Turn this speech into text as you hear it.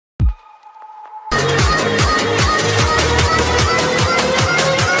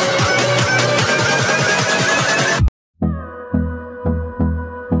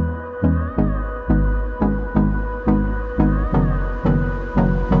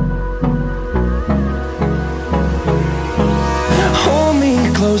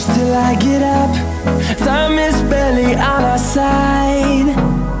close till I get up. Time is barely on our side.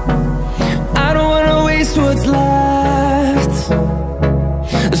 I don't wanna waste what's left.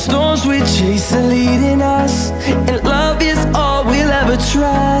 The storms we chase are leading us, and love is all we'll ever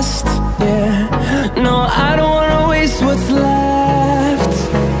trust. Yeah, no, I don't wanna waste what's left.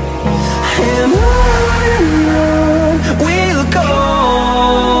 And on we'll go,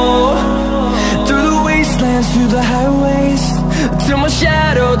 through the wastelands, through the highways, till my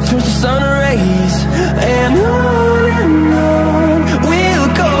shadow turns to sun rays. And on we'll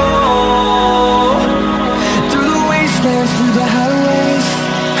go, through the wastelands, through the highways,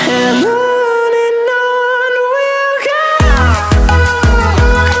 and on we'll go.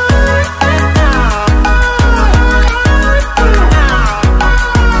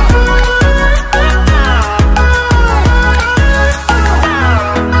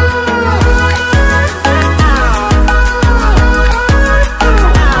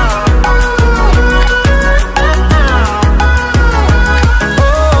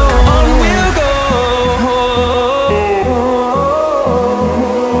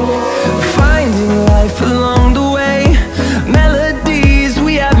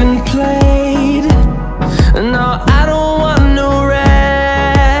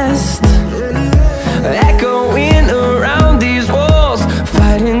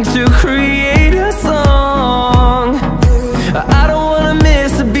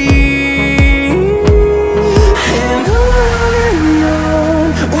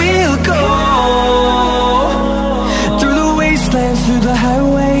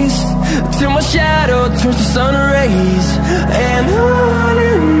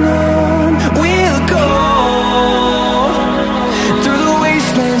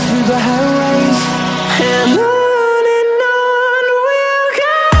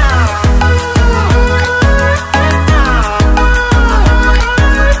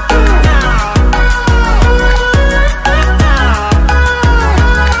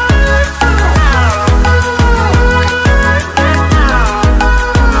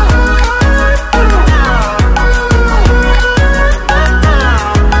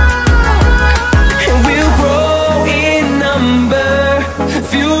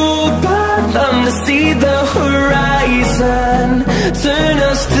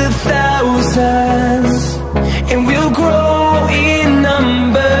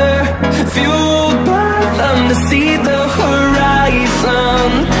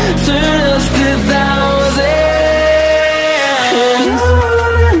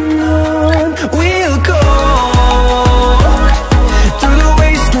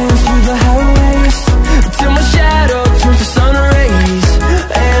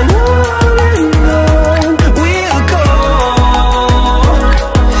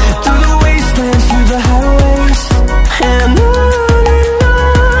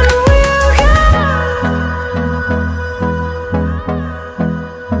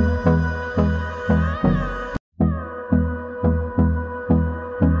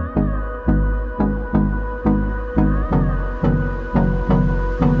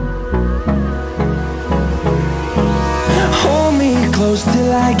 Close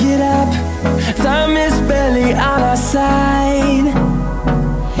till I get up. Time is barely on our side.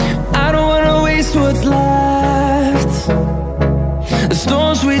 I don't wanna waste what's left. The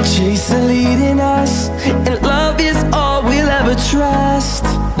storms we chase are leading us, and love is all we'll ever trust.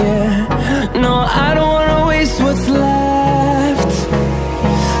 Yeah, no, I don't wanna waste what's left.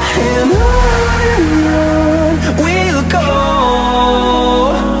 And on we'll go,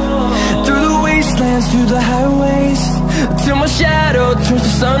 through the wastelands, through the highways, till my shadow turns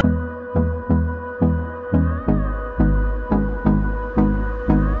to sun.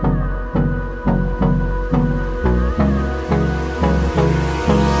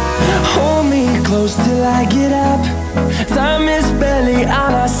 Hold me close till I get up. Time is barely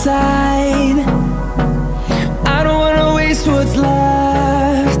on our side. I don't wanna waste what's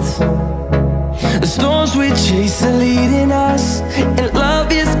left. The storms we chase are leading us, and love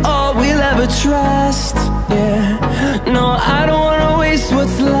is all we'll ever trust. Yeah, no, I don't wanna waste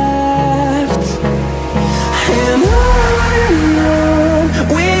what's left. And on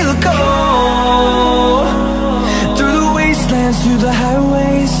we'll go, through the wastelands, through the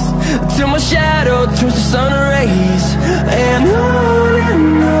highways, till my shadow turns to sun rays. And on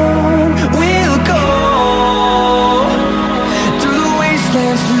we'll go, through the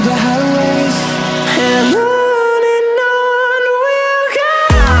wastelands, through the highways, and on we'll go.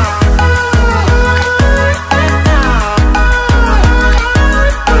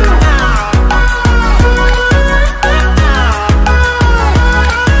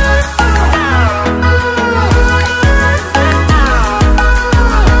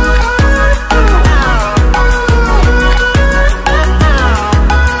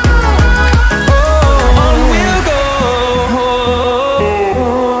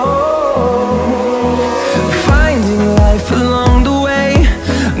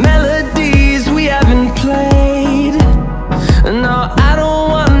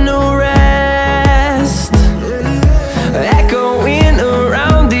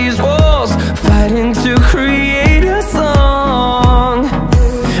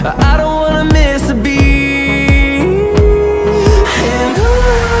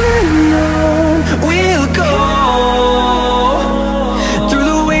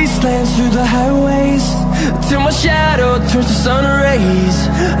 through the highways, till my shadow turns to sun rays.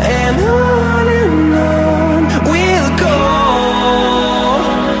 And on we'll go,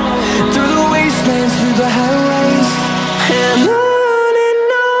 through the wastelands, through the highways. And on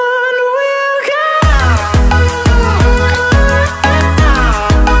we'll go.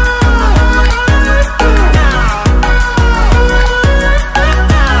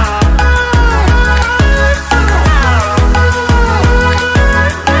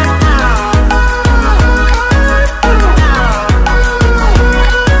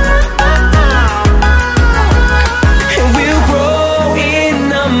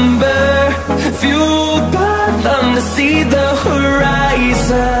 See the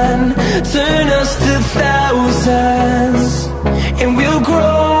horizon, turn us to thousands, and we'll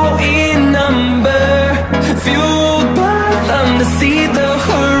grow in number, fueled by them to see the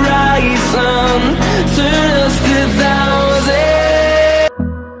horizon, turn us to thousands.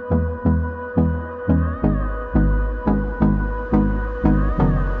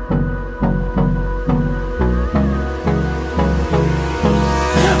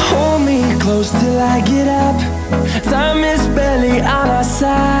 Hold me close till I get up. Time is barely on our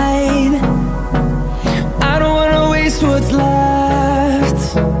side. I don't wanna waste what's left.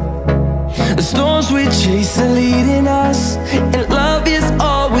 The storms we chase are leading us